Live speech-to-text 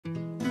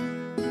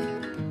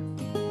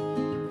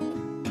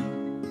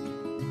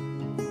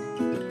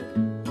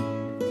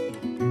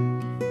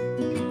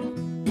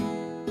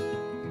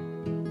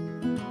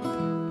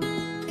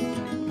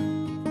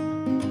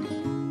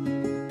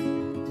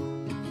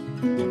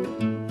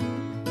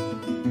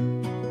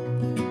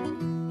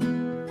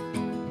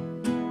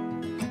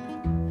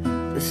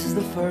This is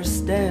the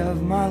first day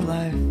of my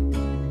life.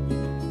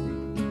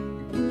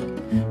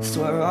 I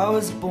swear I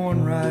was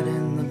born right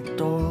in the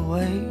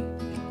doorway.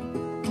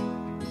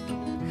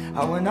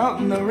 I went out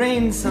in the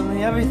rain,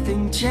 suddenly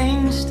everything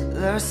changed.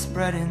 They're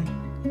spreading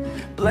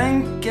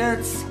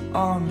blankets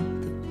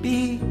on the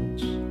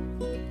beach.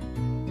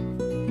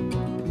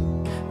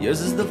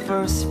 Yours is the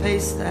first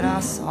face that I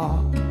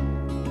saw.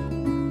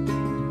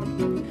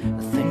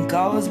 I think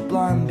I was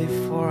blind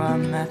before I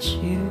met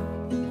you.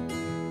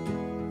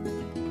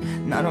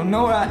 And I don't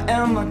know where I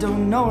am, I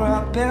don't know where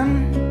I've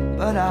been,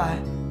 but I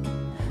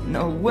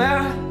know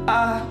where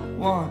I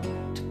want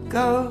to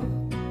go.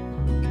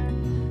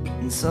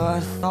 And so I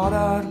thought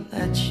I'd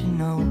let you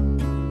know.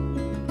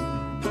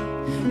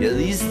 Yeah,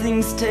 these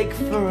things take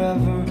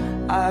forever,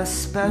 I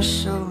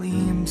especially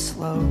am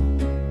slow.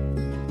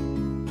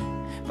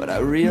 But I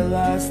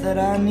realized that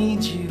I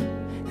need you,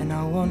 and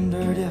I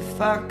wondered if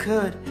I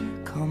could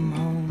come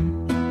home.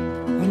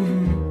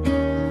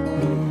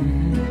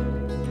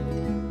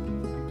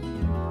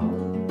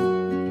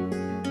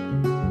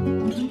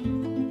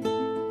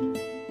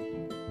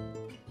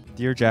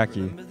 Dear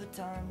Jackie,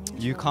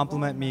 you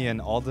compliment me in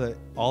all the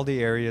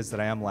areas that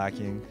I am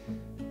lacking,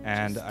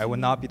 and I would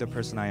not be the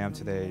person I am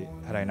today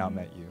had I not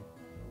met you.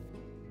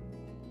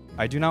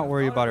 I do not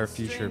worry about our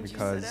future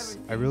because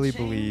I really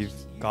believe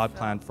God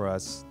planned for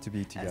us to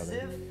be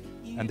together,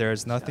 and there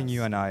is nothing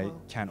you and I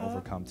can't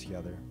overcome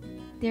together.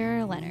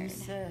 Dear Leonard,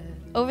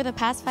 over the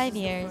past 5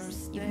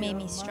 years, you've made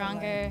me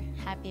stronger,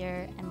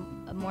 happier,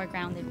 and a more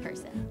grounded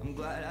person.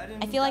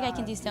 I feel like I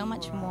can do so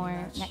much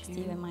more next to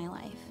you in my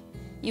life.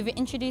 You've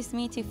introduced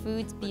me to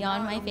foods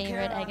beyond my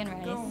favorite egg and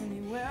rice.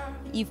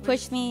 You've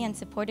pushed me and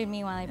supported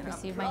me while I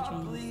pursued my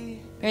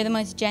dreams. You're the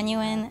most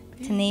genuine,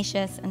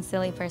 tenacious, and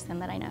silly person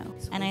that I know,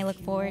 and I look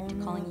forward to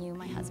calling you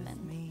my husband.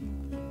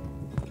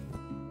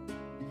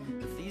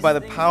 By the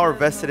power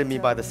vested in me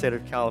by the state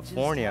of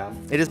California,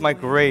 it is my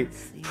great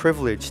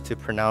privilege to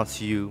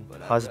pronounce you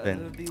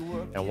husband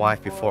and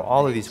wife before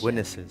all of these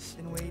witnesses.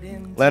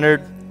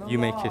 Leonard, you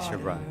may kiss your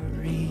bride.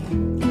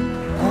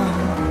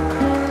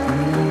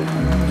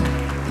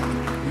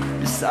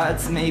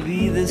 Besides,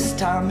 maybe this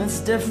time it's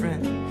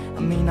different. I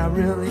mean, I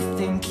really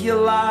think you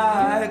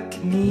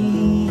like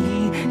me.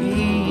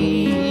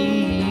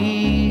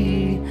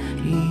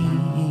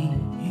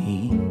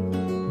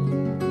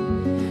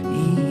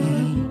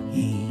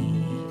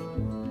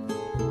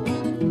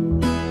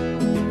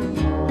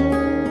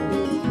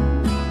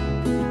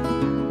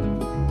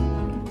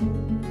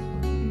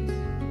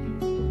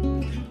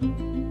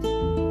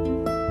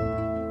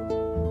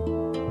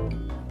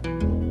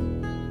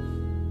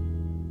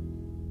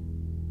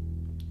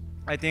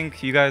 I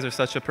think you guys are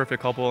such a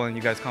perfect couple and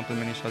you guys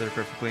complement each other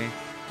perfectly.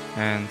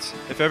 And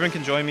if everyone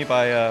can join me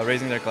by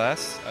raising their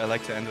glass, I'd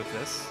like to end with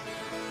this.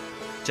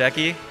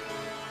 Jackie,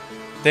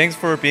 thanks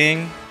for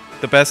being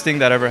the best thing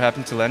that ever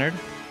happened to Leonard.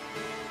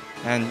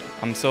 And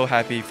I'm so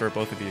happy for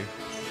both of you.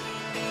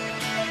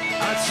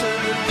 I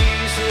turn the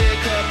music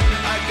up,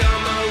 I got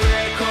my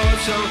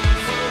records on,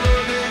 fall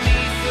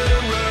underneath the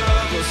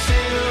rug, or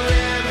sing a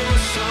rebel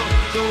song.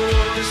 Don't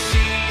wanna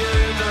see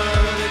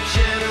another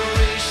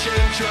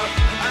generation drop.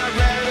 I'd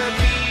rather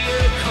be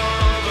a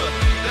comma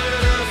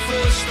than a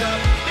full stop.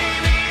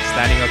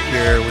 Standing up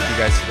here with you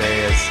guys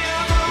today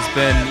has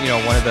been,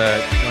 one of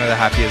the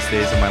happiest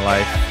days of my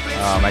life.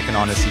 I can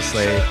honestly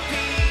say,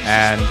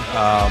 and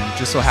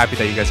just so happy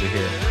that you guys are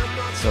here.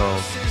 So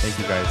thank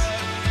you guys.